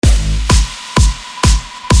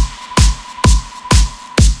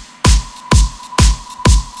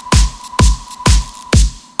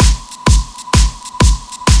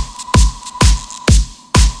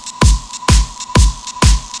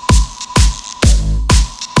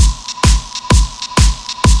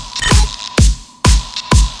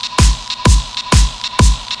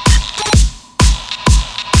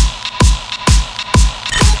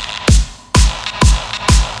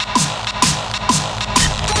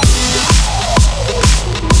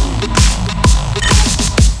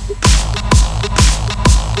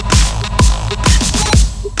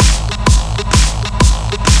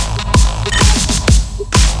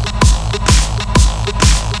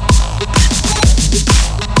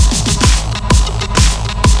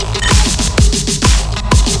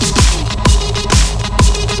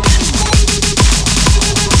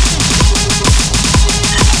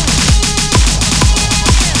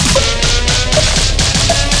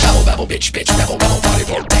bitch, rebel, party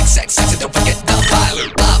for sex, and don't forget the file.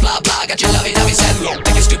 Blah, blah, blah, got you loving, every said.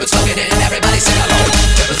 Take a stupid slogan and everybody sing along.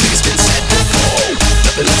 Everything has been said before,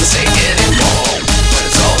 nothing left to say anymore. When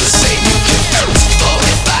it's all the same, you can for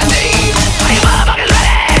it by name. Are you motherfuckers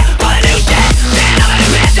ready for the new shit? Stand up and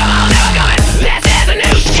admit, come on, never going. This is the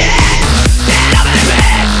new shit. Stand up and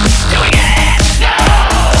admit, do we get it? No.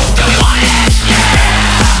 Do we want it? Yeah.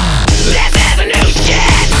 This is the new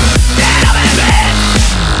shit. Stand up and admit.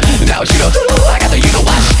 Now it's you know who, I got the you know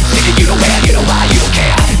what. Thinking you know where, you know why, you don't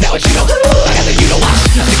care. Now it's you know who, I got the you know what.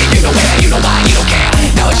 Thinking you know where, you know why, you don't care.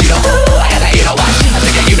 Now it's you know who, I got the you know what.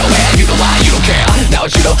 Thinking you know where, you know why, you don't care. Now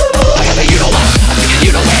it's you know who, I got the you know what. Thinking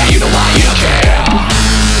you know where, you know why, you don't care.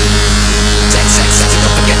 Sex, and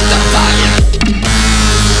don't forget the volume.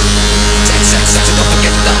 Sex, and don't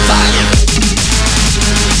forget the volume.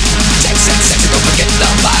 Sex, and don't forget the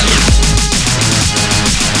volume.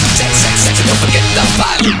 Sex, and don't forget the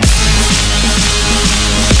volume.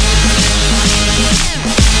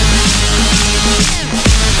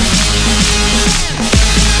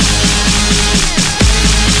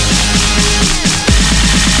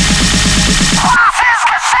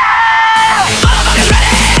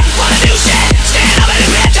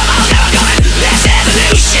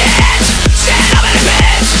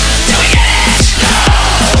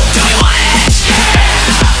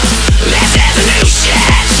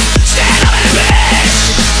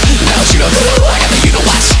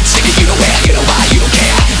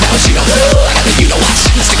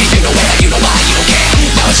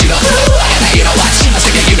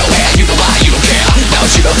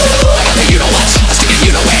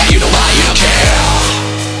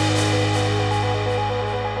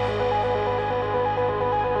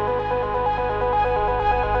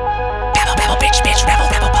 Bitch, rebel,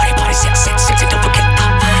 party, sex, and don't forget the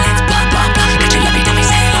violence. Blah, blah, blah, got you loving, dummy,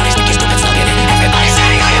 saying all these big stupid slogan. Everybody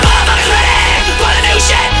saying, are you motherfuckers ready for the new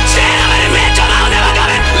shit? Stand up and admit, come on, never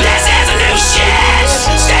coming. This is the new shit.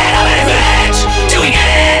 Stand up and admit, do we get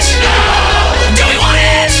it? No. Do we want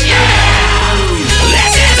it? Yeah.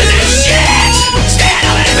 This is the new shit. Stand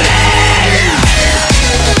up and admit.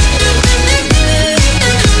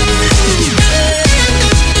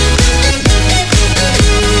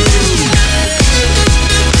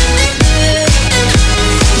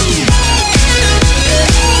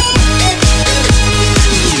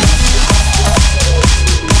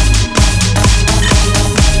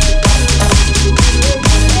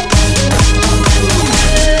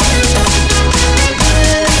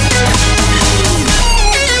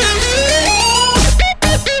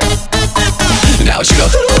 Now you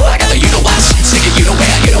know